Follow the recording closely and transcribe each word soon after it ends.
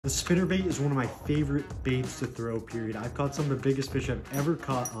The spinnerbait is one of my favorite baits to throw, period. I've caught some of the biggest fish I've ever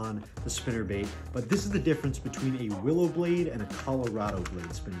caught on the spinnerbait, but this is the difference between a willow blade and a Colorado blade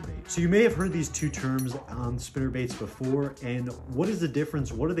spinnerbait. So you may have heard these two terms on spinnerbaits before, and what is the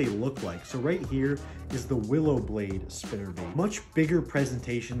difference? What do they look like? So right here is the willow blade spinnerbait. Much bigger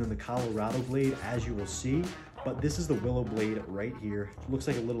presentation than the Colorado blade, as you will see. But this is the willow blade right here. It looks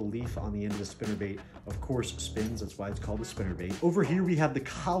like a little leaf on the end of the spinnerbait. Of course, spins, that's why it's called a spinnerbait. Over here, we have the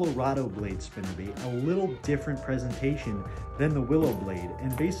Colorado blade spinnerbait, a little different presentation than the willow blade.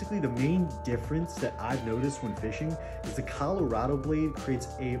 And basically the main difference that I've noticed when fishing is the Colorado blade creates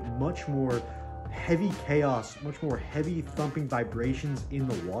a much more heavy chaos, much more heavy thumping vibrations in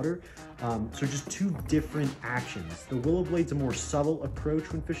the water. So just two different actions. The willow blade's a more subtle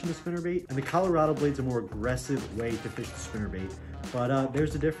approach when fishing the spinnerbait, and the Colorado blade's a more aggressive way to fish the spinnerbait. But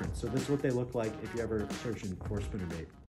there's a difference. So this is what they look like if you're ever searching for a spinnerbait.